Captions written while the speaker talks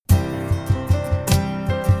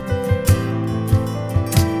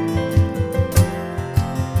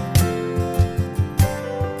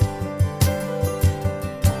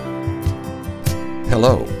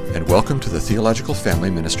Hello, and welcome to the Theological Family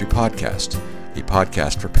Ministry Podcast, a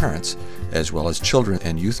podcast for parents as well as children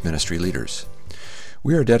and youth ministry leaders.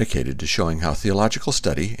 We are dedicated to showing how theological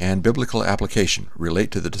study and biblical application relate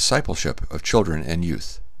to the discipleship of children and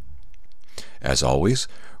youth. As always,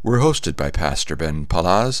 we're hosted by Pastor Ben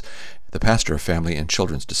Palaz, the pastor of family and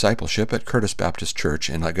children's discipleship at Curtis Baptist Church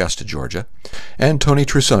in Augusta, Georgia, and Tony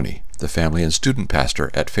Trusoni, the family and student pastor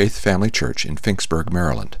at Faith Family Church in Finksburg,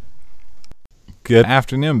 Maryland. Good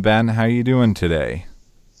afternoon, Ben. How are you doing today?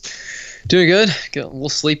 Doing good. A little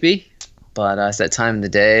sleepy, but it's that time of the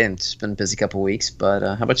day, and it's been a busy couple weeks. But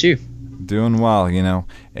how about you? Doing well.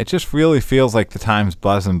 It just really feels like the time's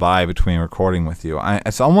buzzing by between recording with you.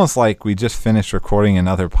 It's almost like we just finished recording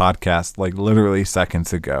another podcast, like literally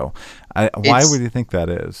seconds ago. Why would you think that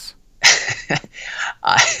is?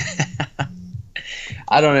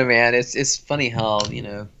 I don't know, man. It's funny how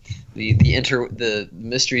the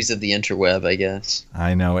mysteries of the interweb, I guess.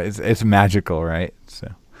 I know it's magical, right? So.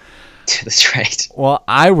 That's right. Well,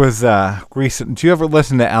 I was recent. Do you ever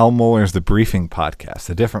listen to Al Mohler's The Briefing podcast,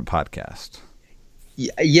 a different podcast?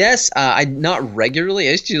 Yes, I not regularly.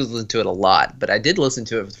 I used to listen to it a lot, but I did listen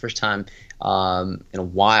to it for the first time in a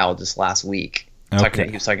while, just last week. Okay.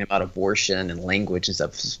 He was talking about abortion and language and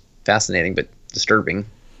stuff. It was fascinating, but disturbing.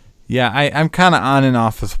 Yeah, I'm kind of on and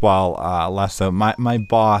off as well, less so. My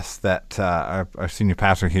boss, that our senior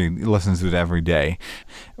pastor here, listens to it every day.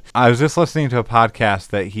 I was just listening to a podcast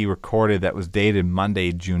that he recorded that was dated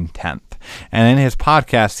Monday, June 10th. And in his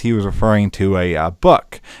podcast, he was referring to a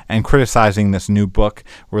book and criticizing this new book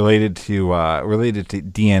related to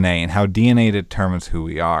DNA and how DNA determines who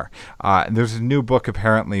we are. There's a new book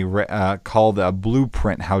apparently called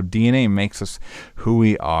Blueprint, How DNA Makes Us Who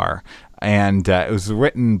We Are. And it was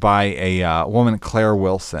written by a woman, Claire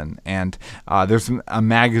Wilson. And there's a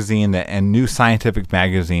magazine, a New Scientific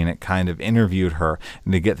magazine, that kind of interviewed her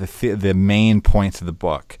to get the main points of the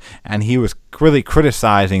book. And he was really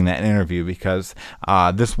criticizing that interview because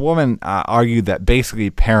this woman argued that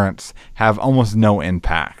basically parents have almost no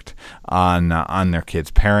impact on their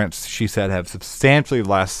kids. Parents, she said, have substantially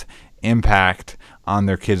less impact on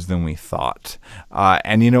their kids than we thought.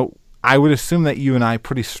 I would assume that you and I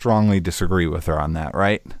pretty strongly disagree with her on that,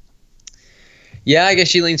 right? Yeah, I guess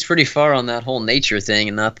she leans pretty far on that whole nature thing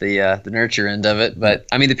and not the nurture end of it. But,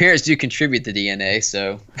 I mean, the parents do contribute the DNA,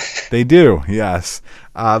 so. They do, yes.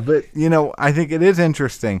 But, I think it is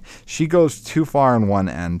interesting. She goes too far on one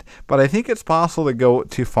end, but I think it's possible to go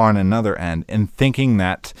too far on another end in thinking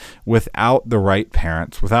that without the right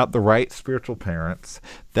parents, without the right spiritual parents,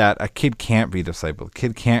 that a kid can't be discipled, a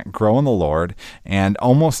kid can't grow in the Lord, and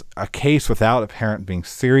almost a case without a parent being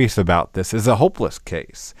serious about this is a hopeless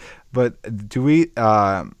case. But do we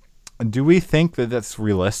think that that's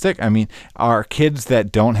realistic? I mean, are kids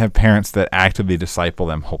that don't have parents that actively disciple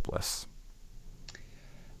them hopeless?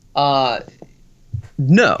 No.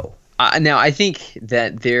 Now, I think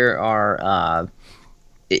that there are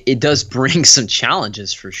it does bring some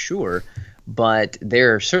challenges for sure, but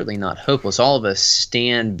they're certainly not hopeless. All of us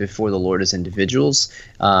stand before the Lord as individuals,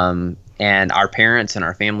 and our parents and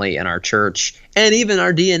our family and our church and even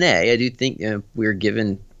our DNA. I do think we're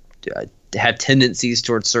given to have tendencies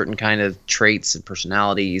towards certain kind of traits and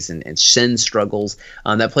personalities and sin struggles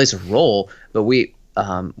that plays a role, but we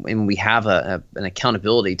have an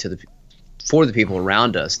accountability for the people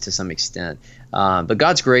around us to some extent. But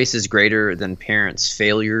God's grace is greater than parents'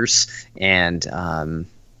 failures, and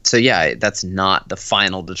so yeah, that's not the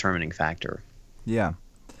final determining factor. Yeah.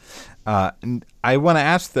 And I want to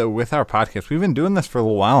ask, though, with our podcast, we've been doing this for a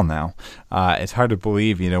little while now. It's hard to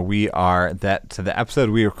believe, we are the episode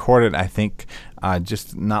we recorded, I think,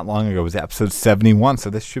 just not long ago was episode 71. So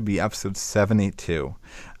this should be episode 72.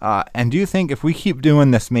 And do you think if we keep doing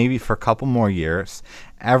this maybe for a couple more years,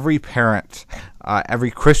 every parent, every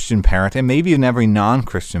Christian parent, and maybe even every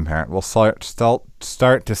non-Christian parent will start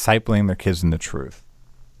discipling their kids in the truth?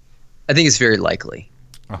 I think it's very likely.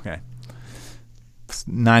 Okay.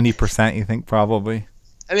 90%, you think, probably?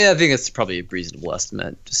 I mean, I think it's probably a reasonable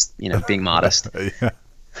estimate, just, being modest. Yeah.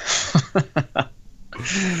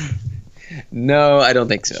 No, I don't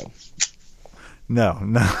think so. No.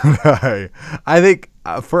 I think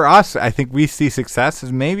for us, I think we see success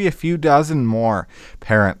as maybe a few dozen more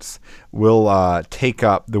parents will take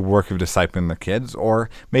up the work of discipling their kids, or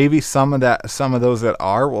maybe some of those that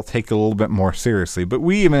will take it a little bit more seriously. But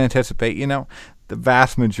we even anticipate, the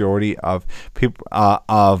vast majority of people,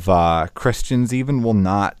 Christians even, will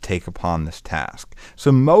not take upon this task.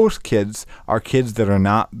 So most kids are kids that are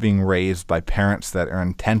not being raised by parents that are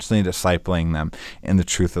intentionally discipling them in the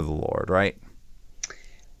truth of the Lord, right?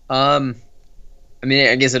 I mean,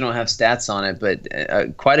 I guess I don't have stats on it,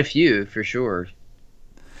 but quite a few for sure.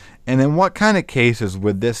 And in what kind of cases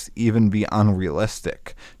would this even be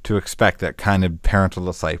unrealistic to expect that kind of parental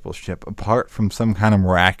discipleship apart from some kind of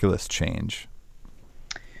miraculous change?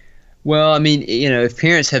 Well, I mean, if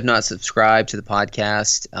parents have not subscribed to the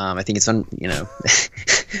podcast, I think it's no.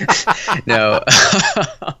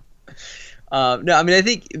 No, I mean, I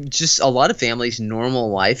think just a lot of families' normal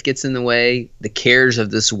life gets in the way. The cares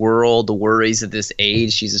of this world, the worries of this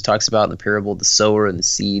age, Jesus talks about in the parable of the sower and the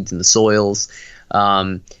seeds and the soils.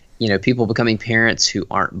 People becoming parents who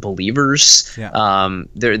aren't believers. Yeah.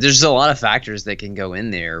 There's a lot of factors that can go in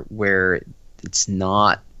there where it's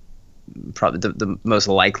not probably the most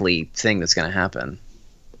likely thing that's going to happen.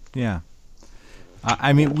 Yeah.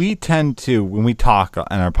 I mean, we tend to, when we talk on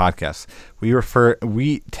our podcast,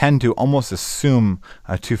 we tend to almost assume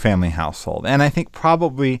a two-family household. And I think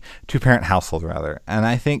probably two-parent household, rather. And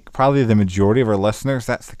I think probably the majority of our listeners,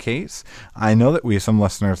 that's the case. I know that we have some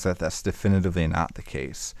listeners that's definitively not the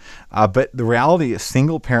case. But the reality is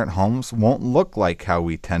single-parent homes won't look like how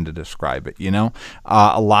we tend to describe it,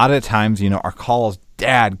 A lot of times, our calls,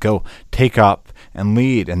 Dad, go take up and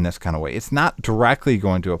lead in this kind of way. It's not directly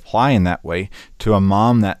going to apply in that way to a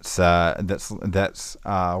mom that's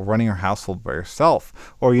running her household by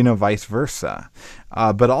herself, or vice versa.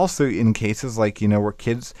 But also in cases like where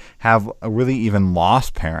kids have really even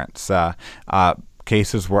lost parents.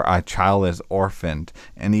 Cases where a child is orphaned,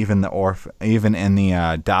 and even in the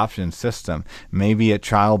adoption system, maybe a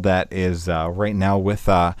child that is right now with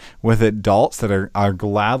adults that are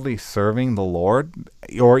gladly serving the Lord,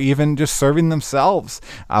 or even just serving themselves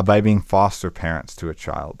by being foster parents to a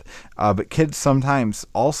child. But kids sometimes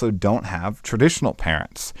also don't have traditional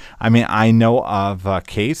parents. I mean, I know of a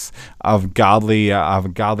case of godly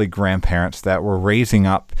grandparents that were raising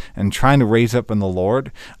up and trying to raise up in the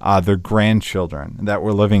Lord their grandchildren that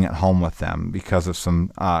were living at home with them because of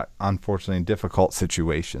some unfortunately difficult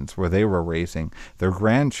situations where they were raising their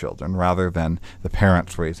grandchildren rather than the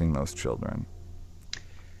parents raising those children.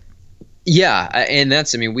 Yeah, and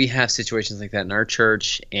we have situations like that in our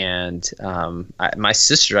church, and my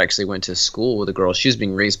sister actually went to school with a girl. She was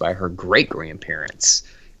being raised by her great-grandparents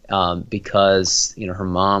because, her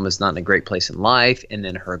mom was not in a great place in life, and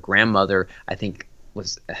then her grandmother, I think,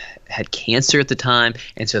 had cancer at the time,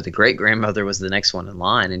 and so the great-grandmother was the next one in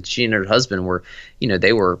line, and she and her husband were,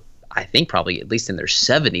 they were, I think, probably at least in their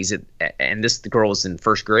 70s, and the girl was in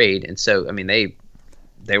first grade, and so, I mean,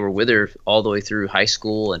 they were with her all the way through high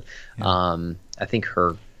school, and I think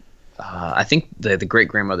the great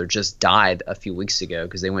grandmother just died a few weeks ago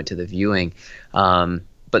because they went to the viewing.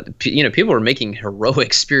 But people were making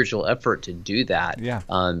heroic spiritual effort to do that. Yeah.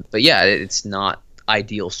 But yeah, it's not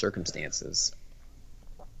ideal circumstances.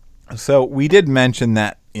 So we did mention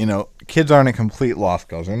that kids aren't a complete lost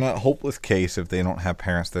cause. They're not a hopeless case if they don't have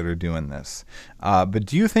parents that are doing this. But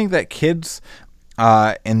do you think that kids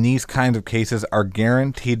in these kinds of cases are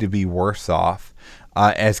guaranteed to be worse off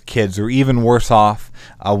as kids, or even worse off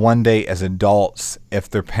one day as adults if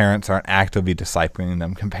their parents aren't actively discipling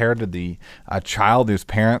them, compared to the child whose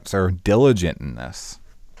parents are diligent in this?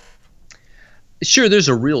 Sure, there's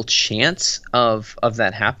a real chance of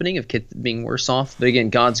that happening, of kids being worse off. But again,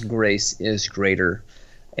 God's grace is greater.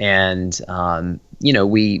 And,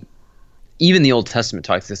 even the Old Testament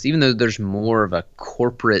talks this, even though there's more of a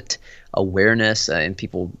corporate awareness and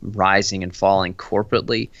people rising and falling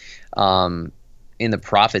corporately. In the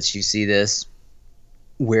prophets, you see this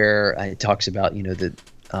where it talks about,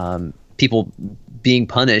 people being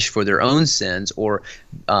punished for their own sins, or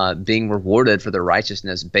being rewarded for their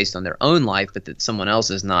righteousness based on their own life, but that someone else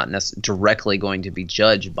is not directly going to be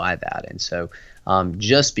judged by that. And so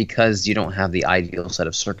just because you don't have the ideal set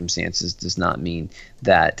of circumstances does not mean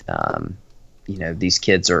that these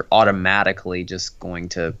kids are automatically just going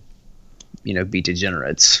to be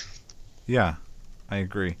degenerates. Yeah, I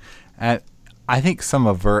agree. I think some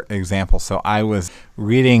overt examples. So I was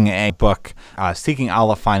reading a book, Seeking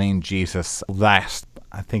Allah, Finding Jesus, last,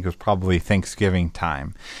 I think it was probably Thanksgiving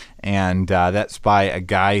time. And that's by a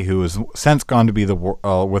guy who has since gone to be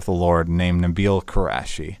with the Lord, named Nabil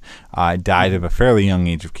Qureshi. Died of a fairly young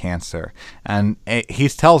age of cancer. And he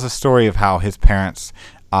tells a story of how his parents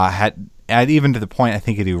had even to the point, I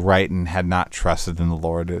think, that he and had not trusted in the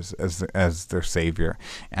Lord as their Savior.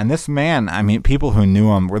 And this man, people who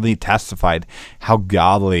knew him really testified how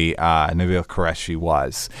godly Nabil Qureshi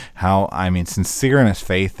was, how, sincere in his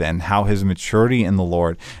faith, and how his maturity in the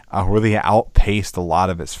Lord really outpaced a lot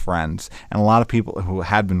of his friends and a lot of people who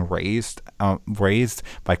had been raised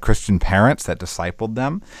by Christian parents that discipled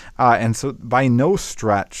them. And so by no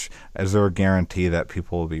stretch is there a guarantee that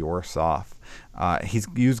people will be worse off. He's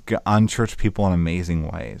used unchurched people in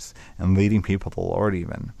amazing ways and leading people to the Lord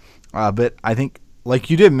even. But I think, like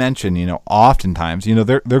you did mention, oftentimes,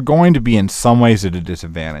 they're going to be in some ways at a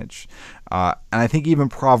disadvantage. And I think even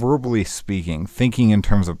proverbially speaking, thinking in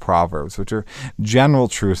terms of proverbs, which are general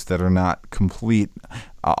truths that are not complete,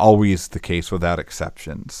 always the case without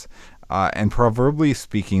exceptions. And proverbially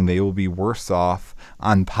speaking, they will be worse off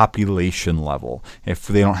on population level if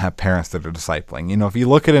they don't have parents that are discipling. If you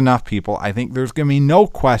look at enough people, I think there's going to be no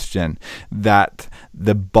question that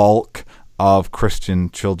the bulk of Christian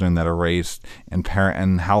children that are raised in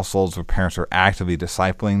households where parents are actively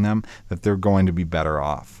discipling them, that they're going to be better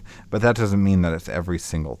off. But that doesn't mean that it's every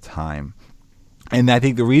single time. And I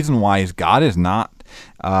think the reason why is God is not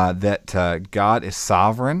God is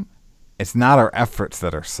sovereign. It's not our efforts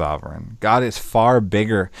that are sovereign. God is far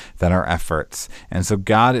bigger than our efforts. And so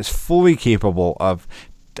God is fully capable of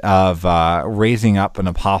raising up an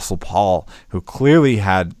Apostle Paul, who clearly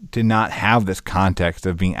did not have this context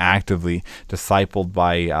of being actively discipled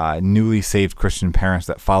by newly saved Christian parents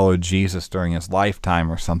that followed Jesus during his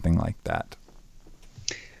lifetime or something like that.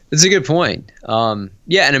 That's a good point.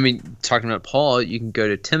 Yeah, and I mean, talking about Paul, you can go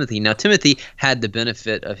to Timothy. Now, Timothy had the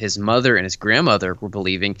benefit of his mother and his grandmother were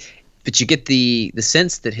believing, but you get the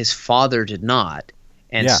sense that his father did not.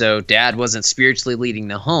 And so dad wasn't spiritually leading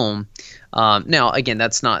the home. Now, again,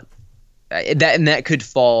 that's not that could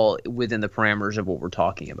fall within the parameters of what we're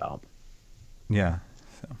talking about. Yeah.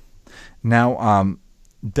 So now,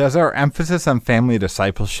 does our emphasis on family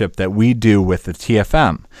discipleship that we do with the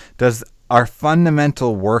TFM, does our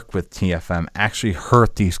fundamental work with TFM actually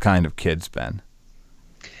hurt these kind of kids, Ben?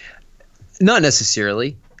 Not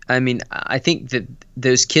necessarily. I mean, I think that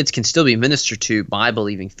those kids can still be ministered to by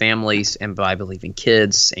believing families and by believing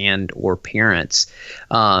kids and or parents.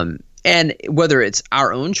 And whether it's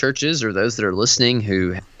our own churches or those that are listening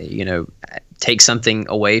who, take something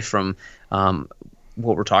away from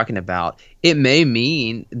what we're talking about, it may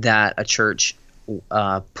mean that a church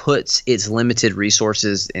puts its limited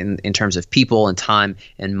resources in terms of people and time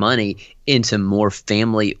and money into more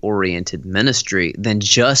family-oriented ministry than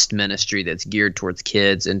just ministry that's geared towards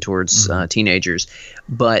kids and towards teenagers.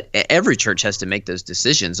 But every church has to make those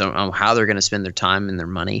decisions on how they're going to spend their time and their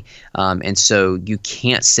money. And so you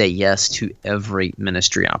can't say yes to every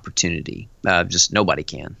ministry opportunity. Just nobody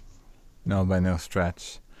can. No, by no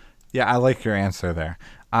stretch. Yeah, I like your answer there.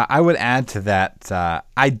 I would add to that,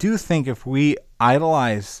 I do think if we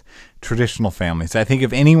idolize traditional families, I think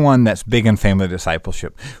if anyone that's big in family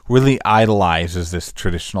discipleship really idolizes this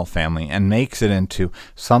traditional family and makes it into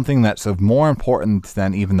something that's of more importance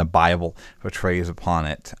than even the Bible portrays upon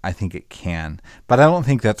it, I think it can. But I don't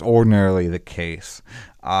think that's ordinarily the case.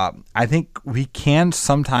 I think we can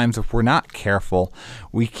sometimes, if we're not careful,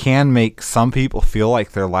 we can make some people feel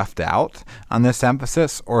like they're left out on this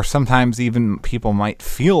emphasis, or sometimes even people might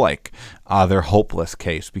feel like they're hopeless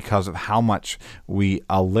case because of how much we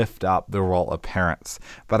lift up the role of parents.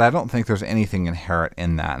 But I don't think there's anything inherent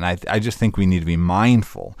in that, and I just think we need to be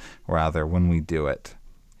mindful, rather, when we do it.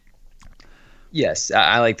 Yes,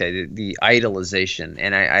 I like that, the idolization.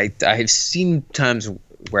 And I've seen times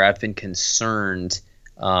where I've been concerned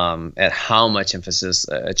at how much emphasis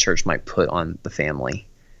a church might put on the family.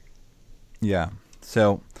 Yeah.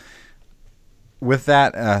 So with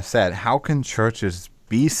that said, how can churches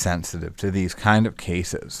be sensitive to these kind of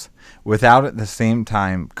cases without at the same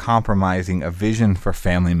time compromising a vision for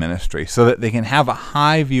family ministry so that they can have a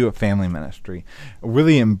high view of family ministry,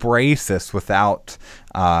 really embrace this without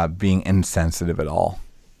being insensitive at all?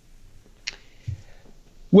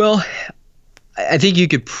 Well, I think you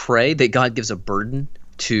could pray that God gives a burden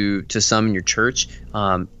to some in your church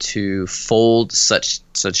to fold such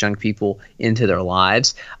young people into their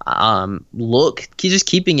lives. Just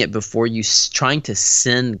keeping it before you, trying to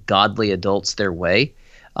send godly adults their way.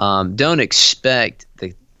 Don't expect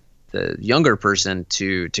the younger person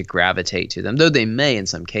to gravitate to them, though they may in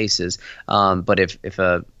some cases. But if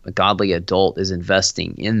a godly adult is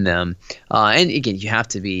investing in them, and again, you have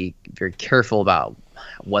to be very careful about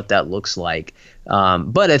what that looks like.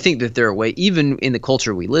 But I think that there are ways, even in the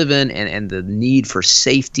culture we live in and the need for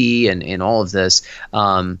safety and all of this,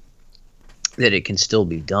 that it can still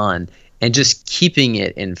be done. And just keeping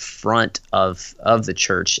it in front of the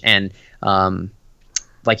church and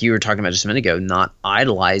like you were talking about just a minute ago, not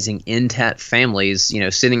idolizing intact families,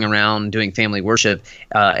 sitting around doing family worship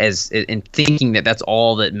and thinking that that's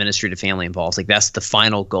all that ministry to family involves. Like that's the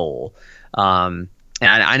final goal.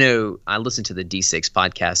 And I know I listen to the D6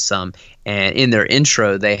 podcast some, and in their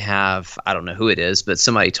intro they have, I don't know who it is, but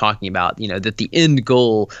somebody talking about, that the end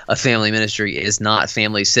goal of family ministry is not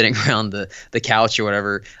families sitting around the couch or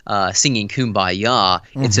whatever singing Kumbaya.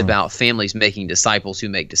 It's about families making disciples who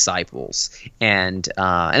make disciples, and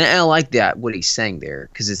I like that what he's saying there,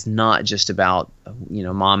 because it's not just about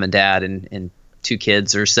mom and dad and 2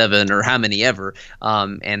 kids or 7 or how many ever,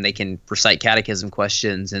 and they can recite catechism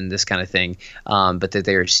questions and this kind of thing, but that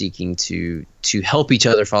they are seeking to help each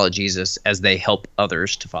other follow Jesus as they help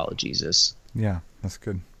others to follow Jesus. Yeah, that's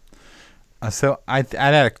good. So I'd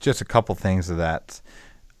add just a couple things to that.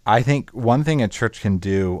 I think one thing a church can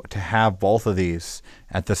do to have both of these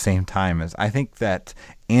at the same time is, I think that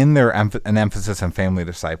in their an emphasis on family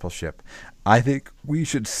discipleship, I think we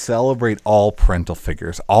should celebrate all parental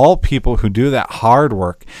figures, all people who do that hard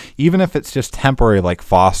work, even if it's just temporary, like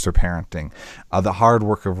foster parenting, the hard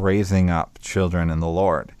work of raising up children in the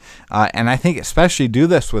Lord. And I think especially do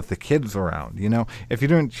this with the kids around. If you're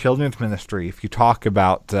doing children's ministry, if you talk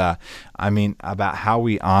about, about how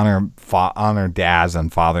we honor dads on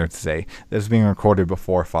Father's Day, this is being recorded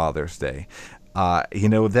before Father's Day.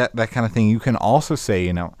 That kind of thing. You can also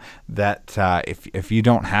say, that if you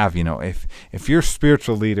don't have, if your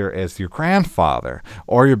spiritual leader is your grandfather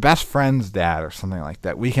or your best friend's dad or something like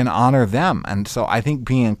that, we can honor them. And so I think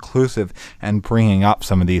being inclusive and bringing up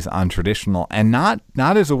some of these untraditional, and not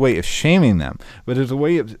as a way of shaming them, but as a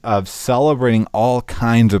way of celebrating all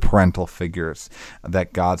kinds of parental figures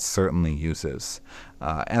that God certainly uses.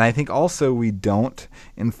 And I think also we don't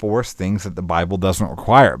enforce things that the Bible doesn't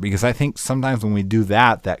require, because I think sometimes when we do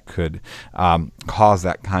that, that could cause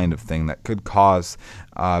that kind of thing, that could cause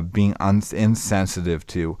being insensitive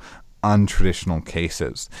to untraditional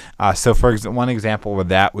cases. So for one example of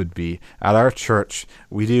that would be at our church,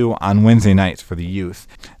 we do on Wednesday nights for the youth,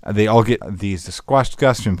 they all get these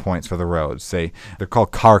discussion points for the roads. They're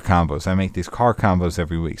called car combos. I make these car combos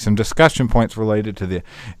every week. Some discussion points related to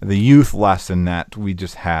the youth lesson that we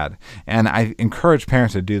just had. And I encourage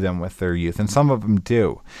parents to do them with their youth, and some of them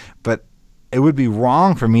do. But it would be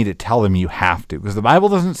wrong for me to tell them you have to, because the Bible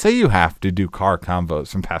doesn't say you have to do car combos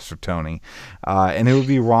from Pastor Tony. And it would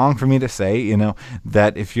be wrong for me to say,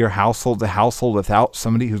 that if your household's a household without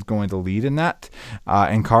somebody who's going to lead in that,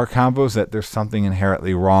 in car combos, that there's something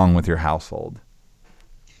inherently wrong with your household.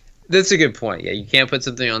 That's a good point. Yeah, you can't put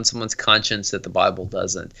something on someone's conscience that the Bible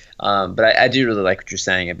doesn't. But I do really like what you're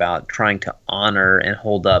saying about trying to honor and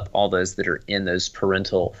hold up all those that are in those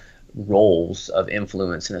parental roles of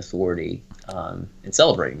influence and authority, and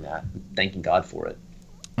celebrating that, thanking God for it.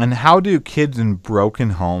 And how do kids in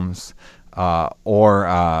broken homes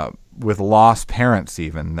or with lost parents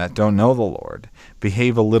even that don't know the Lord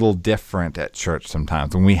behave a little different at church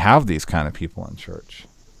sometimes when we have these kind of people in church?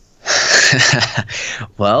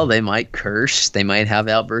 Well, they might curse. They might have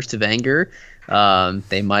outbursts of anger.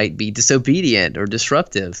 They might be disobedient or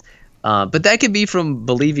disruptive. But that could be from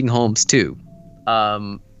believing homes too.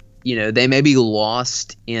 They may be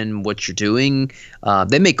lost in what you're doing.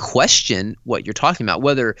 They may question what you're talking about,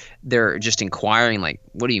 whether they're just inquiring, like,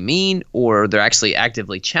 what do you mean? Or they're actually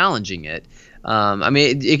actively challenging it.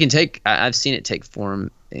 It can take, I've seen it take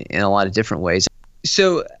form in a lot of different ways.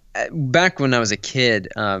 So back when I was a kid,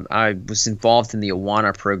 I was involved in the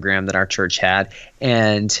Awana program that our church had,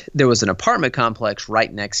 and there was an apartment complex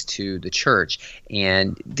right next to the church.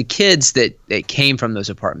 And the kids that came from those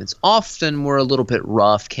apartments often were a little bit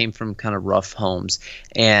rough, came from kind of rough homes.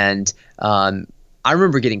 And I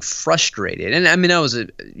remember getting frustrated. And I was a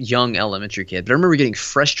young elementary kid, but I remember getting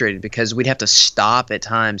frustrated because we'd have to stop at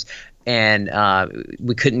times, and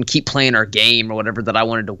we couldn't keep playing our game or whatever that I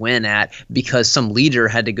wanted to win at, because some leader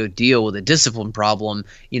had to go deal with a discipline problem,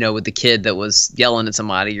 with the kid that was yelling at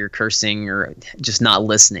somebody or cursing or just not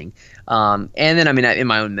listening. And then, in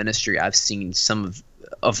my own ministry, I've seen some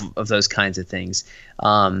of those kinds of things.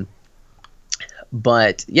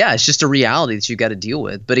 But yeah, it's just a reality that you got to deal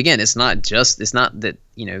with. But again, it's not that,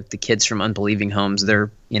 the kids from unbelieving homes,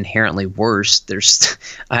 they're inherently worse.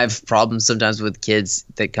 I have problems sometimes with kids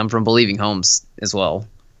that come from believing homes as well.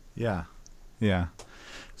 Yeah. Yeah.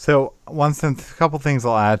 So a couple things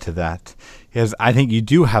I'll add to that is I think you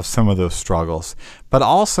do have some of those struggles, but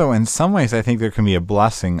also in some ways I think there can be a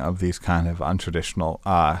blessing of these kind of untraditional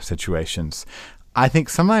situations. I think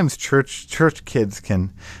sometimes church kids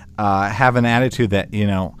can have an attitude that,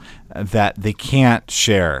 that they can't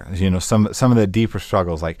share, some of the deeper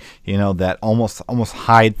struggles, like, that almost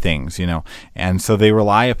hide things, and so they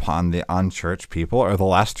rely upon the unchurched people or the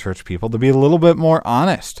less church people to be a little bit more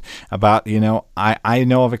honest about, I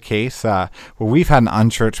know of a case where we've had an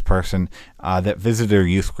unchurched person that visited our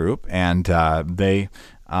youth group, and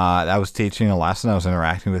I was teaching a lesson, I was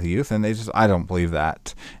interacting with youth, and I don't believe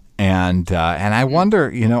that. And I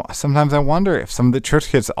wonder, sometimes I wonder if some of the church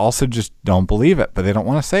kids also just don't believe it, but they don't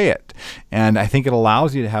want to say it. And I think it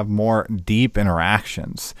allows you to have more deep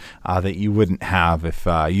interactions that you wouldn't have if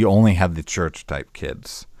you only had the church type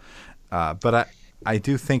kids. But I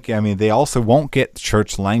do think, they also won't get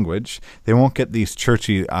church language. They won't get these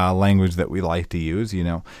churchy language that we like to use,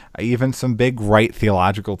 even some big right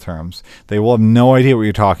theological terms. They will have no idea what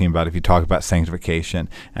you're talking about if you talk about sanctification,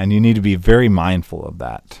 and you need to be very mindful of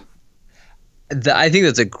that. I think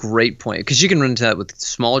that's a great point, because you can run into that with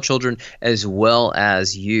smaller children as well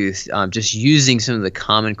as youth, just using some of the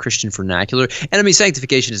common Christian vernacular. And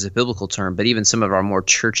sanctification is a biblical term, but even some of our more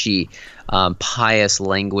churchy, pious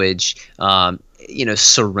language,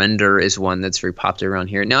 surrender is one that's very popular around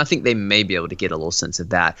here. Now, I think they may be able to get a little sense of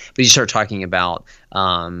that, but you start talking about,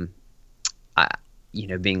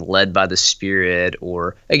 being led by the Spirit,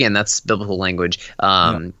 or again, that's biblical language.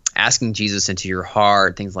 Asking Jesus into your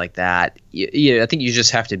heart, things like that. I think you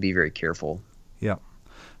just have to be very careful. Yeah.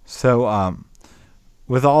 So,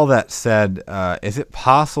 with all that said, is it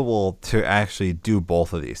possible to actually do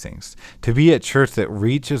both of these things? To be a church that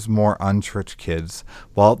reaches more unchurched kids,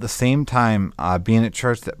 while at the same time being a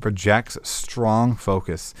church that projects a strong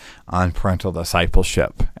focus on parental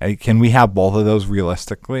discipleship? Can we have both of those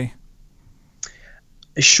realistically?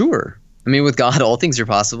 Sure. With God, all things are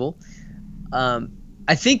possible.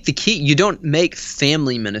 I think the key, you don't make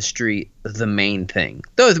family ministry the main thing,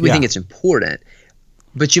 though we think it's important,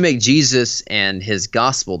 but you make Jesus and his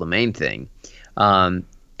gospel the main thing. And,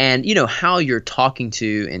 how you're talking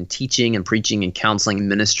to and teaching and preaching and counseling and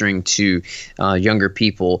ministering to younger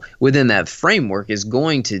people within that framework is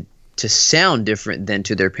going to sound different than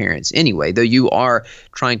to their parents anyway, though you are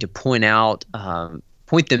trying to point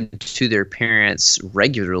them to their parents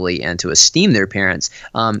regularly and to esteem their parents.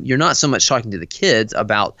 You're not so much talking to the kids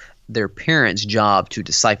about their parents' job to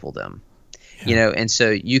disciple them, and so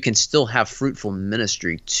you can still have fruitful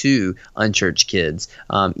ministry to unchurched kids,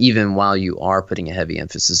 even while you are putting a heavy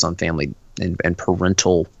emphasis on family and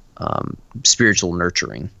parental spiritual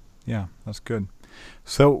nurturing. Yeah, that's good.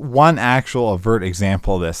 So one actual overt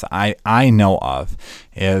example of this I know of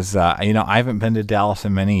is, I haven't been to Dallas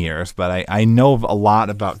in many years, but I know a lot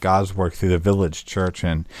about God's work through the Village Church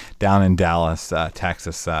and down in Dallas,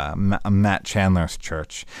 Texas, Matt Chandler's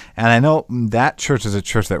church. And I know that church is a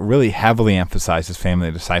church that really heavily emphasizes family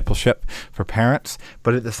discipleship for parents,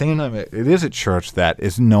 but at the same time, it is a church that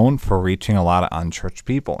is known for reaching a lot of unchurched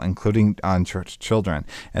people, including unchurched children.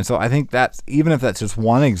 And so I think that's, even if that's just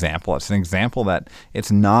one example, it's an example that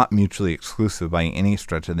it's not mutually exclusive by any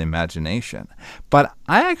stretch of the imagination. But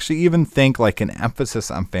I actually even think like an emphasis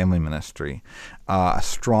on family ministry, a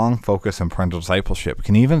strong focus on parental discipleship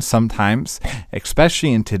can even sometimes,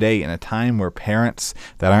 especially in today, in a time where parents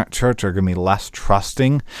that aren't church are going to be less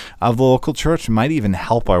trusting of the local church, might even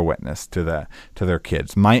help our witness to their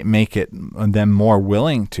kids, might make them more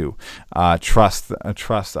willing to trust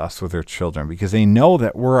us with their children, because they know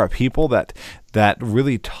that we're a people that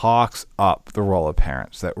really talks up the role of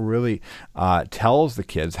parents, that really tells the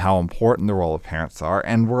kids how important the role of parents are,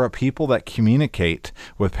 and we're a people that communicate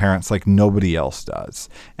with parents like nobody else does.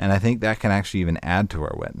 And I think that can actually even add to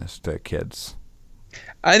our witness to kids.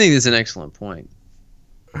 I think that's an excellent point.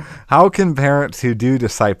 How can parents who do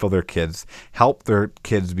disciple their kids help their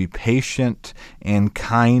kids be patient and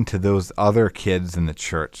kind to those other kids in the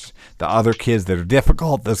church, the other kids that are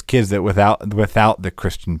difficult, those kids that without the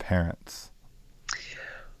Christian parents?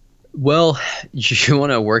 Well, you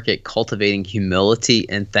want to work at cultivating humility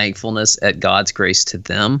and thankfulness at God's grace to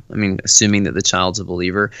them. Assuming that the child's a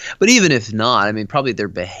believer. But even if not, probably their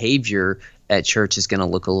behavior at church is going to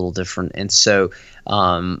look a little different. And so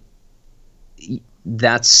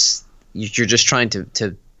you're just trying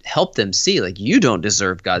to help them see, like, you don't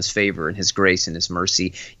deserve God's favor and his grace and his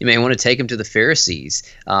mercy. You may want to take them to the Pharisees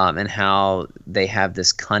and how they have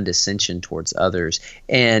this condescension towards others,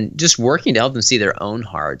 and just working to help them see their own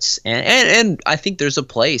hearts. And I think there's a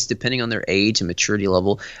place, depending on their age and maturity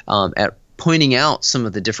level, at pointing out some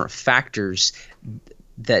of the different factors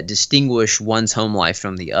that distinguish one's home life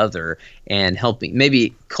from the other, and helping,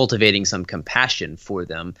 maybe cultivating some compassion for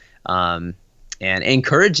them, and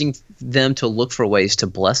encouraging them to look for ways to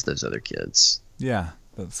bless those other kids. Yeah,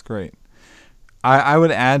 that's great. I would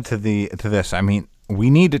add to this. we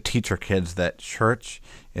need to teach our kids that church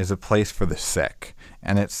is a place for the sick.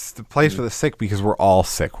 And it's the place for the sick because we're all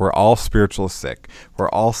sick. We're all spiritual sick. We're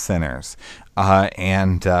all sinners.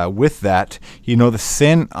 And with that, the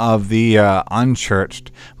sin of the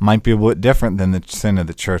unchurched might be a little bit different than the sin of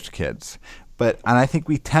the church kids. And I think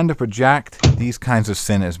we tend to project these kinds of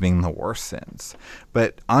sin as being the worst sins.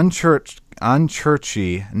 But unchurchy,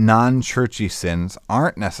 non-churchy sins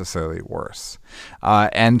aren't necessarily worse.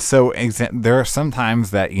 And so there are some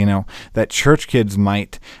times that, that church kids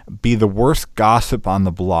might be the worst gossip on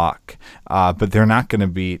the block, but they're not going to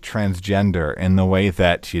be transgender in the way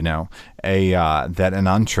that, that an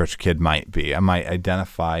unchurched kid might be. I might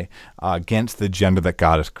identify against the gender that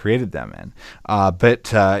God has created them in.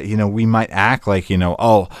 But we might act like,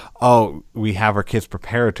 we have our kids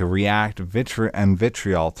prepared to react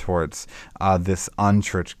vitriol towards this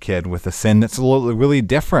unchurched kid with a sin that's really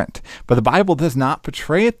different. But the Bible does not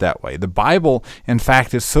portray it that way. The Bible, in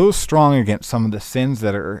fact, is so strong against some of the sins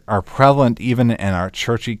that are prevalent even in our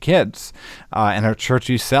churchy kids and our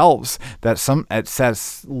churchy selves, that it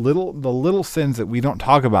says the little sins that we don't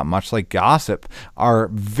talk about much, like gossip, are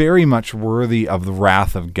very much worthy of the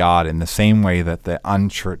wrath of God in the same way that the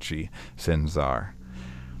unchurchy sins are.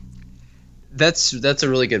 That's a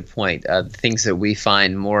really good point. Things that we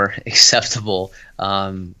find more acceptable,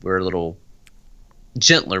 we're a little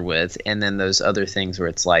gentler with, and then those other things where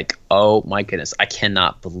it's like, oh my goodness, I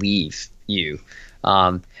cannot believe you.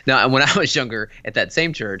 Now, when I was younger at that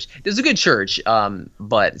same church, it was a good church,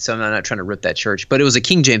 but so I'm not trying to rip that church, but it was a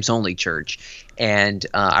King James only church. And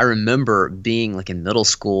I remember being like in middle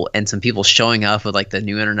school and some people showing up with like the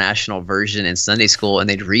New International Version in Sunday school, and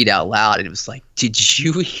they'd read out loud, and it was like, did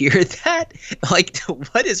you hear that? Like,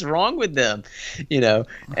 what is wrong with them?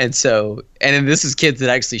 And so, and then this is kids that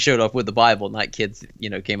actually showed up with the Bible, not kids,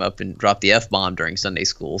 came up and dropped the F-bomb during Sunday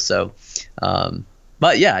school. So,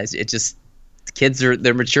 but yeah, it just, kids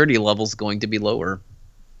their maturity level's going to be lower.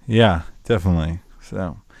 Yeah, definitely.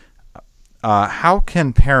 So, how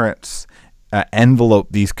can parents envelope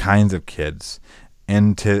these kinds of kids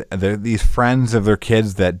into these friends of their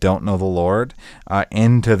kids that don't know the Lord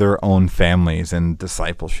into their own families and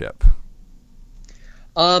discipleship?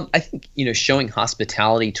 I think showing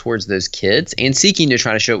hospitality towards those kids and seeking to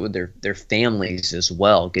try to show it with their families as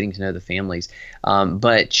well, getting to know the families,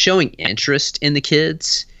 but showing interest in the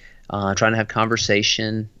kids. Trying to have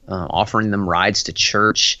conversation, offering them rides to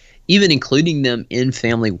church, even including them in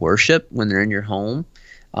family worship when they're in your home,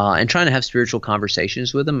 and trying to have spiritual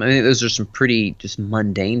conversations with them. I mean, those are some pretty just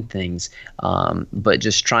mundane things, but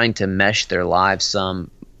just trying to mesh their lives some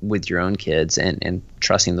with your own kids and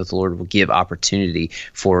trusting that the Lord will give opportunity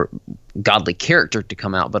for godly character to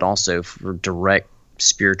come out, but also for direct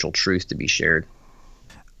spiritual truth to be shared.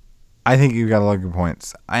 I think you've got a lot of good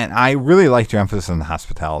points. And I really liked your emphasis on the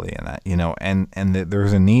hospitality in that, and that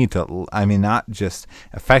there's a need to, not just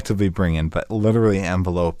effectively bring in, but literally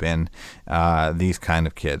envelope in these kind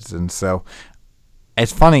of kids. And so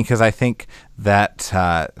it's funny because I think that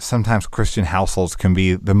sometimes Christian households can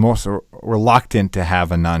be the most reluctant to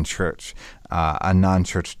have a non-church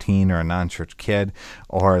teen or a non-church kid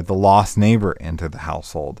or the lost neighbor into the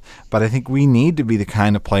household. But I think we need to be the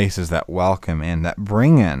kind of places that welcome in, that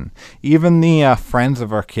bring in even the friends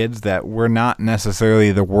of our kids that we're not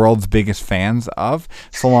necessarily the world's biggest fans of,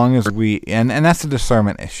 so long as and that's a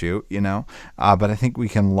discernment issue, but I think we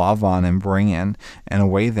can love on and bring in a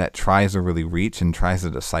way that tries to really reach and tries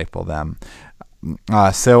to disciple them.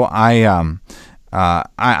 So I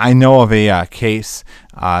know of a case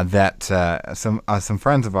that some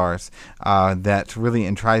friends of ours that really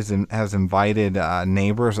has invited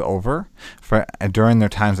neighbors over during their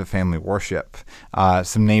times of family worship.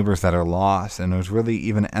 Some neighbors that are lost, and it was really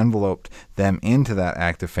even enveloped them into that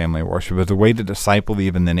act of family worship as a way to disciple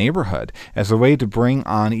even the neighborhood, as a way to bring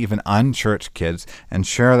on even unchurched kids and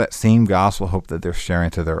share that same gospel hope that they're sharing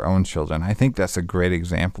to their own children. I think that's a great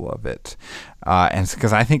example of it. And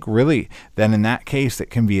because I think really then in that case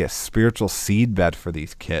it can be a spiritual seedbed for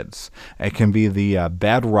these kids. It can be the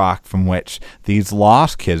bedrock from which these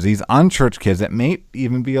lost kids, these unchurched kids that may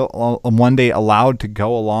even be one day allowed to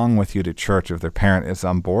go along with you to church if their parent is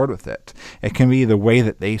on board with it. It can be the way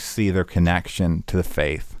that they see their connection to the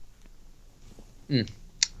faith.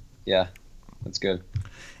 Yeah, that's good.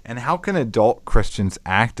 And how can adult Christians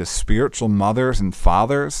act as spiritual mothers and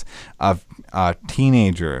fathers of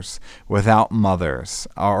teenagers without mothers,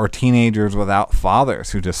 or teenagers without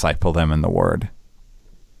fathers who disciple them in the Word?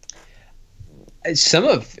 Some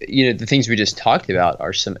of the things we just talked about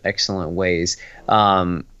are some excellent ways.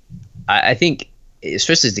 I think,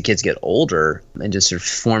 especially as the kids get older and just sort of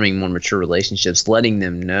forming more mature relationships, letting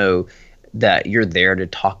them know that you're there to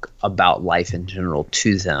talk about life in general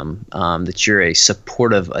to them, that you're a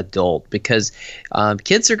supportive adult, because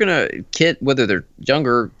kids are whether they're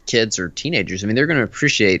younger kids or teenagers, I mean, they're going to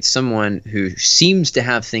appreciate someone who seems to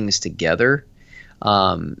have things together,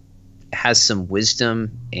 has some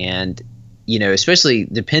wisdom, and especially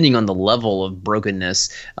depending on the level of brokenness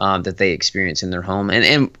that they experience in their home.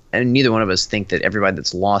 And neither one of us think that everybody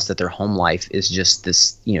that's lost, that their home life is just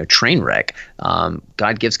this, train wreck.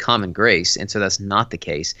 God gives common grace, and so that's not the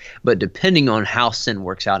case. But depending on how sin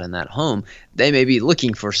works out in that home, they may be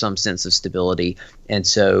looking for some sense of stability. And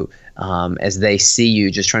so as they see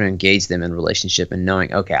you, just trying to engage them in relationship and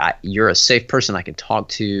knowing, okay, you're a safe person I can talk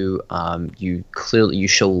to. You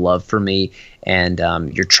show love for me, and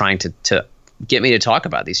you're trying to get me to talk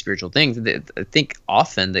about these spiritual things. I think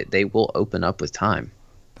often that they will open up with time.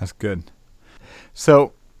 That's good.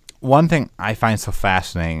 So one thing I find so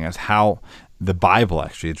fascinating is how the Bible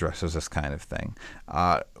actually addresses this kind of thing.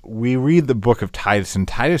 We read the book of Titus, and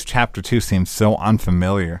Titus chapter 2 seems so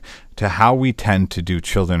unfamiliar to how we tend to do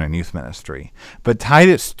children and youth ministry. But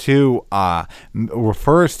Titus 2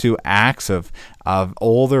 refers to acts of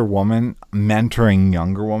older women mentoring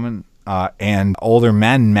younger women, and older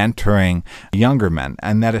men mentoring younger men.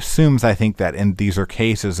 And that assumes, I think, that these are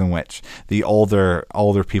cases in which the older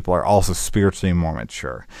people are also spiritually more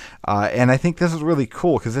mature. And I think this is really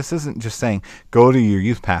cool, because this isn't just saying, go to your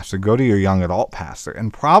youth pastor, go to your young adult pastor.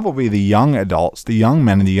 And probably the young adults, the young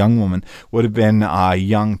men and the young women, would have been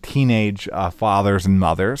young teenage fathers and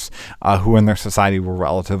mothers who in their society were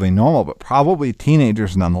relatively normal, but probably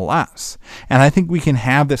teenagers nonetheless. And I think we can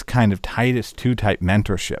have this kind of Titus 2 type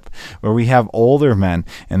mentorship, where we have older men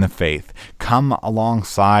in the faith come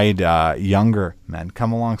alongside younger men,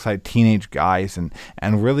 come alongside teenage guys,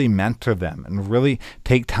 and really mentor them, and really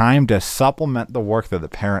take time to supplement the work that the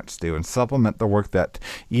parents do, and supplement the work that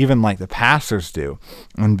even like the pastors do,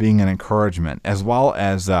 and being an encouragement, as well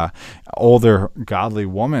as older godly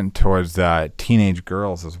women towards teenage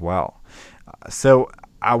girls as well. So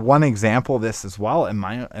one example of this as well in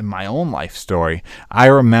my own life story, I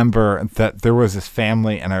remember that there was this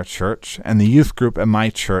family in our church and the youth group in my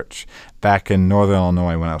church back in Northern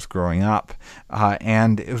Illinois when I was growing up,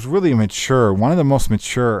 and it was really mature, one of the most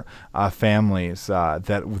mature families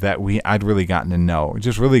that I'd really gotten to know.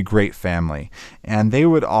 Just really great family, and they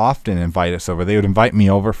would often invite us over. They would invite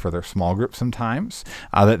me over for their small group sometimes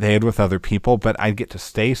that they had with other people, but I'd get to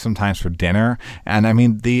stay sometimes for dinner. And I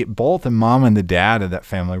mean, both the mom and the dad of that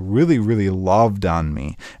family really, really loved on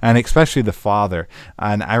me, and especially the father.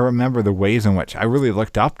 And I remember the ways in which I really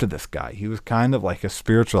looked up to this guy. He was kind of like a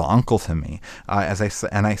spiritual uncle to me,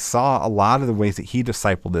 I saw a lot of the ways that he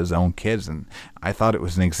discipled his own kids, and I thought it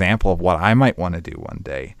was an example of what I might want to do one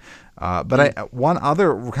day. One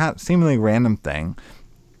other seemingly random thing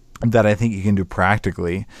that I think you can do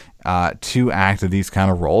practically to act these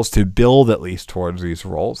kind of roles, to build at least towards these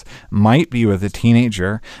roles, might be with a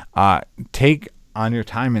teenager. Take on your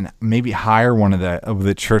time and maybe hire one of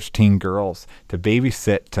the church teen girls to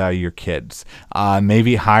babysit your kids.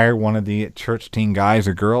 Maybe hire one of the church teen guys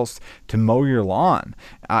or girls to mow your lawn,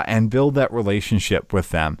 and build that relationship with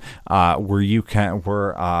them,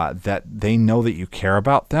 that they know that you care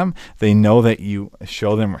about them, they know that you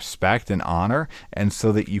show them respect and honor, and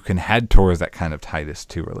so that you can head towards that kind of Titus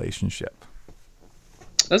 2 relationship.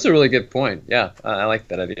 That's a really good point. Yeah, I like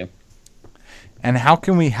that idea. And how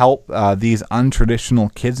can we help these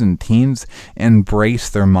untraditional kids and teens embrace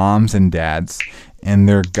their moms and dads in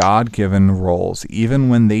their God-given roles, even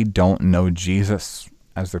when they don't know Jesus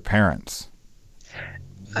as their parents?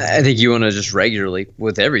 I think you want to just regularly,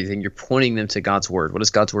 with everything, you're pointing them to God's Word. What does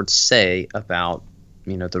God's Word say about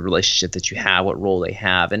the relationship that you have, what role they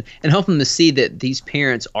have, and help them to see that these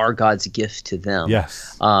parents are God's gift to them.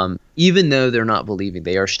 Yes. Even though they're not believing,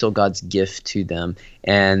 they are still God's gift to them,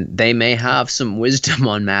 and they may have some wisdom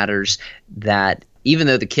on matters that, even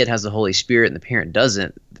though the kid has the Holy Spirit and the parent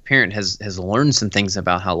doesn't, the parent has learned some things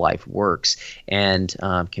about how life works, and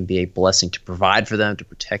can be a blessing to provide for them, to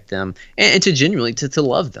protect them, and to genuinely to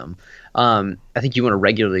love them. I think you want to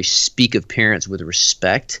regularly speak of parents with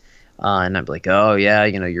respect, and not be like, oh yeah,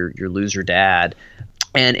 your loser dad,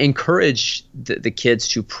 and encourage the kids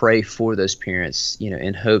to pray for those parents,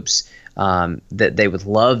 in hopes that they would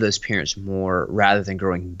love those parents more, rather than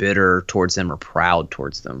growing bitter towards them or proud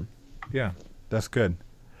towards them. Yeah, that's good.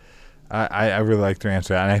 I really like your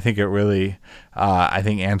answer, and I think it really,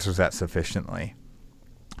 answers that sufficiently.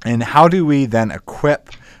 And how do we then equip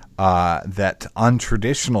that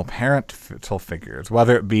untraditional parental figures,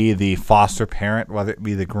 whether it be the foster parent, whether it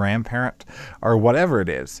be the grandparent, or whatever it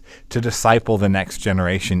is, to disciple the next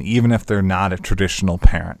generation, even if they're not a traditional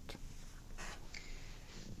parent?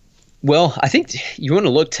 Well, I think you want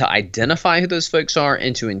to look to identify who those folks are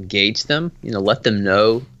and to engage them. Let them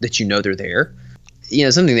know that they're there.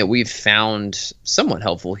 Something that we've found somewhat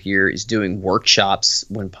helpful here is doing workshops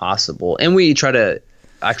when possible, and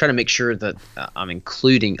I try to make sure that I'm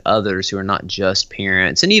including others who are not just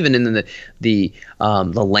parents, and even in the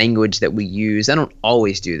language that we use. I don't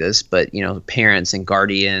always do this, but parents and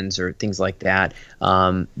guardians or things like that.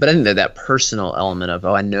 But I think that personal element of,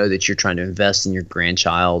 I know that you're trying to invest in your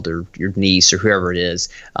grandchild or your niece or whoever it is,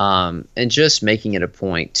 and just making it a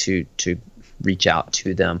point to reach out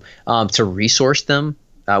to them, to resource them.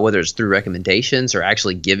 Whether it's through recommendations or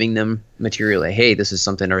actually giving them material, like, hey, this is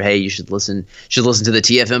something, or hey, you should listen to the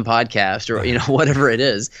TFM podcast, or whatever it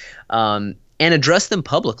is, and address them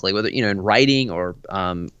publicly, whether in writing or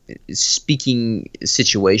speaking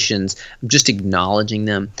situations, just acknowledging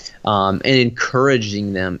them and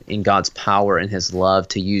encouraging them in God's power and His love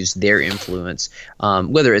to use their influence,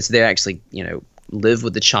 whether it's they actually live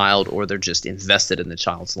with the child or they're just invested in the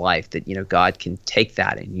child's life, that God can take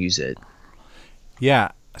that and use it.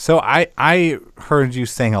 Yeah. So I heard you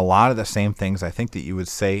saying a lot of the same things I think that you would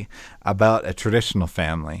say about a traditional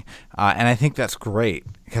family. And I think that's great,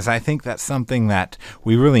 because I think that's something that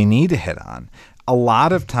we really need to hit on. A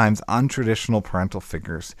lot of times untraditional parental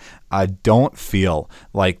figures don't feel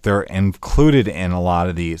like they're included in a lot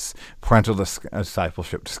of these parental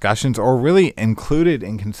discipleship discussions, or really included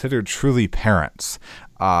and considered truly parents.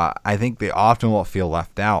 I think they often will feel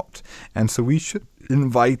left out. And so we should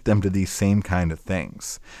invite them to these same kind of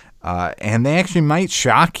things. And they actually might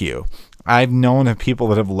shock you. I've known of people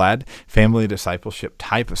that have led family discipleship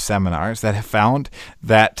type of seminars that have found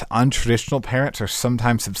that untraditional parents are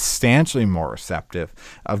sometimes substantially more receptive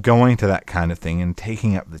of going to that kind of thing and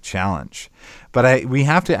taking up the challenge. But we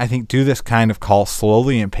have to, I think, do this kind of call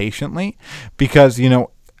slowly and patiently, because,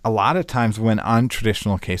 a lot of times when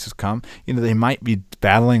untraditional cases come, they might be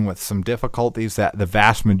battling with some difficulties that the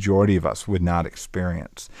vast majority of us would not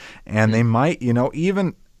experience. And they might,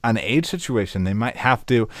 even an age situation, they might have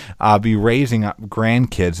to be raising up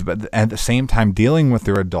grandkids, but at the same time dealing with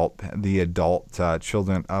the adult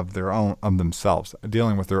children of themselves,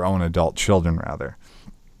 dealing with their own adult children, rather.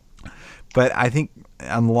 But I think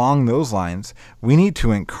along those lines, we need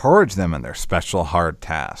to encourage them in their special hard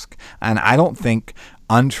task. And I don't think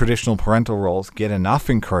untraditional parental roles get enough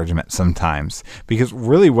encouragement sometimes, because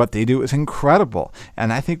really what they do is incredible.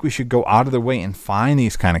 And I think we should go out of the way and find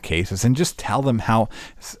these kind of cases and just tell them how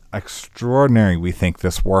extraordinary we think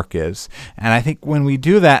this work is. And I think when we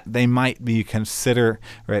do that, they might be considerate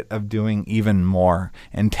of doing even more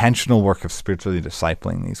intentional work of spiritually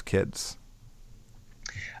discipling these kids.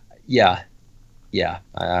 Yeah,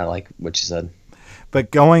 I like what you said. But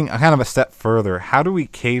going kind of a step further, how do we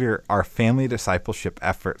cater our family discipleship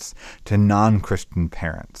efforts to non-Christian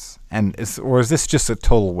parents? Or is this just a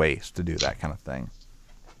total waste to do that kind of thing?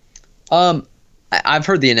 I've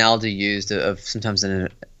heard the analogy used of sometimes in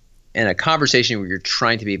a conversation where you're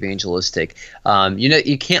trying to be evangelistic.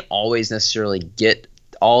 You can't always necessarily get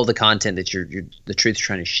all the content that you're the truth you're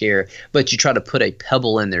trying to share, but you try to put a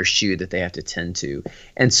pebble in their shoe that they have to tend to.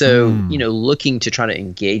 And so, looking to try to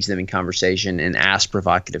engage them in conversation and ask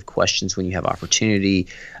provocative questions when you have opportunity.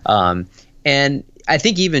 And I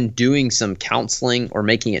think even doing some counseling or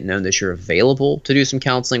making it known that you're available to do some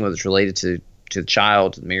counseling, whether it's related to the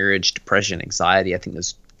child, marriage, depression, anxiety, I think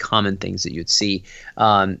those common things that you'd see,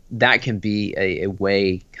 that can be a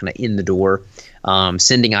way kind of in the door.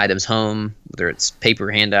 Sending items home, whether it's paper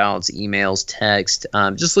handouts, emails, text,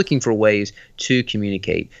 just looking for ways to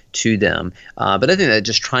communicate to them. But I think that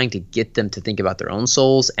just trying to get them to think about their own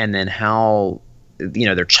souls, and then how,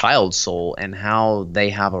 their child's soul, and how they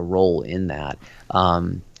have a role in that.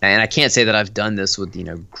 And I can't say that I've done this with,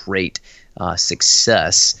 great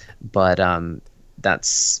success, but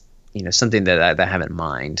that's, something that I have in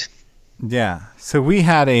mind. Yeah. So we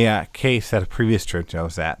had a case at a previous church I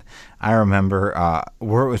was at. I remember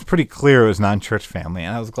where it was pretty clear it was a non-church family,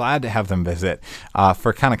 and I was glad to have them visit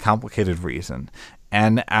for a kind of complicated reason.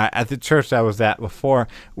 And at the church I was at before,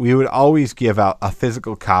 we would always give out a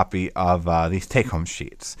physical copy of these take-home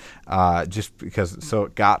sheets, just because, so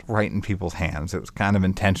it got right in people's hands. It was kind of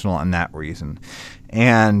intentional in that reason.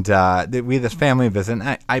 And we had this family visit,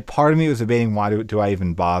 and part of me was debating, why do I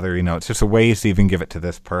even bother? It's just a waste to even give it to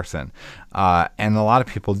this person. And a lot of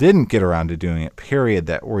people didn't get around to doing it, period,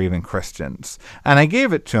 that were even Christians. And I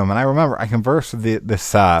gave it to them, and I remember I conversed with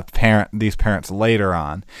these parents later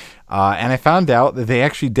on, and I found out that they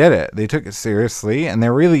actually did it. They took it seriously, and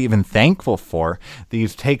they're really even thankful for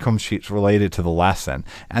these take-home sheets related to the lesson.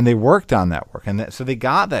 And they worked on that work, and so they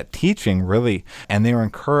got that teaching, really, and they were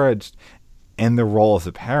encouraged in the role as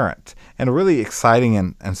a parent in a really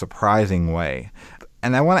exciting and surprising way.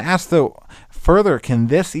 And I want to ask, though, further, can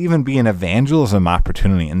this even be an evangelism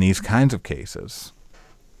opportunity in these kinds of cases?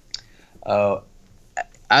 Oh,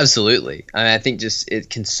 absolutely. I mean, I think just it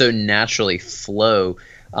can so naturally flow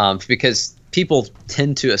because people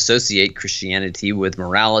tend to associate Christianity with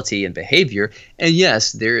morality and behavior. And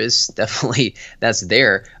yes, there is definitely that's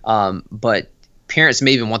there. But parents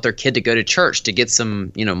may even want their kid to go to church to get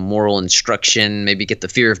some, moral instruction, maybe get the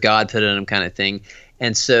fear of God put in them kind of thing.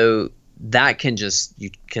 And so that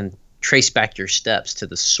you can trace back your steps to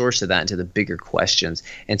the source of that and to the bigger questions.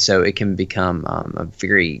 And so it can become a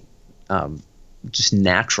very just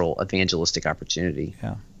natural evangelistic opportunity.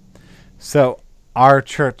 Yeah. So our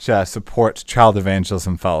church supports Child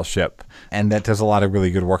Evangelism Fellowship, and that does a lot of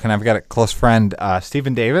really good work. And I've got a close friend,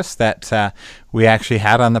 Stephen Davis, that we actually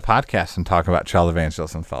had on the podcast and talk about Child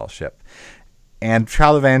Evangelism Fellowship. And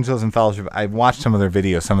Child Evangelism Fellowship, I watched some of their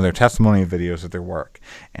videos, some of their testimony videos of their work.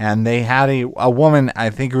 And they had a woman, I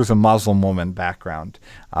think it was a Muslim woman background,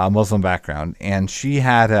 and she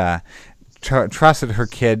had trusted her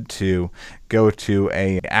kid to go to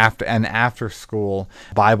an after school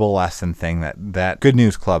Bible lesson thing that Good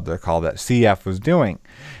News Club, they're called, that CF was doing.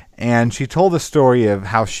 And she told the story of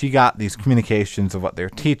how she got these communications of what they're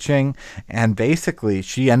teaching, and basically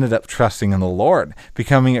she ended up trusting in the Lord,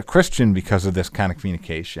 becoming a Christian because of this kind of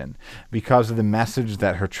communication, because of the message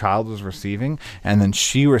that her child was receiving, and then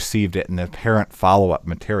she received it in the parent follow-up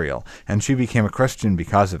material, and she became a Christian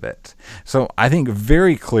because of it. So I think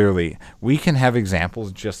very clearly we can have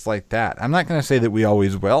examples just like that. I'm not going to say that we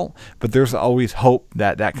always will, but there's always hope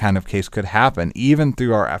that that kind of case could happen, even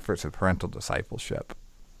through our efforts at parental discipleship.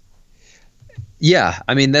 Yeah,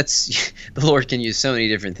 I mean, the Lord can use so many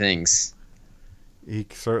different things. He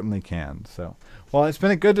certainly can. So, well, it's been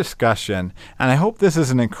a good discussion, and I hope this is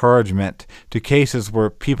an encouragement to cases where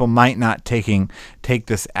people might not take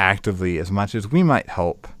this actively as much as we might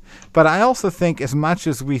hope. But I also think, as much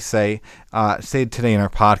as we say today in our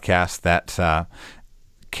podcast, that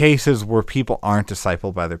cases where people aren't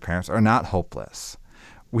discipled by their parents are not hopeless.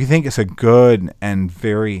 We think it's a good and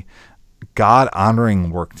very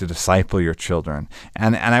God-honoring work to disciple your children.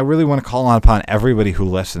 And I really want to call upon everybody who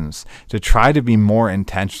listens to try to be more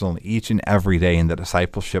intentional each and every day in the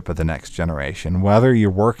discipleship of the next generation, whether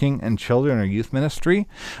you're working in children or youth ministry,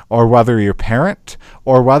 or whether you're a parent,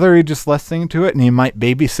 or whether you're just listening to it and you might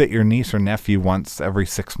babysit your niece or nephew once every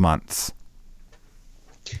 6 months.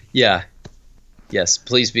 Yeah. Yes,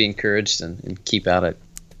 please be encouraged and keep at it.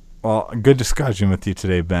 Well, a good discussion with you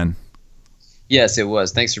today, Ben. Yes, it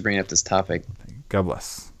was. Thanks for bringing up this topic. God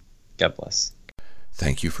bless. God bless.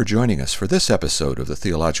 Thank you for joining us for this episode of the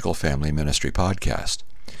Theological Family Ministry Podcast.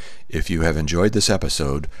 If you have enjoyed this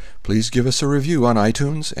episode, please give us a review on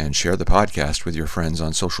iTunes and share the podcast with your friends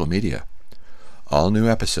on social media. All new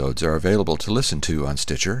episodes are available to listen to on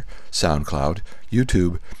Stitcher, SoundCloud,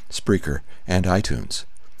 YouTube, Spreaker, and iTunes.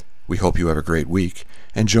 We hope you have a great week,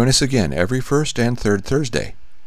 and join us again every first and third Thursday.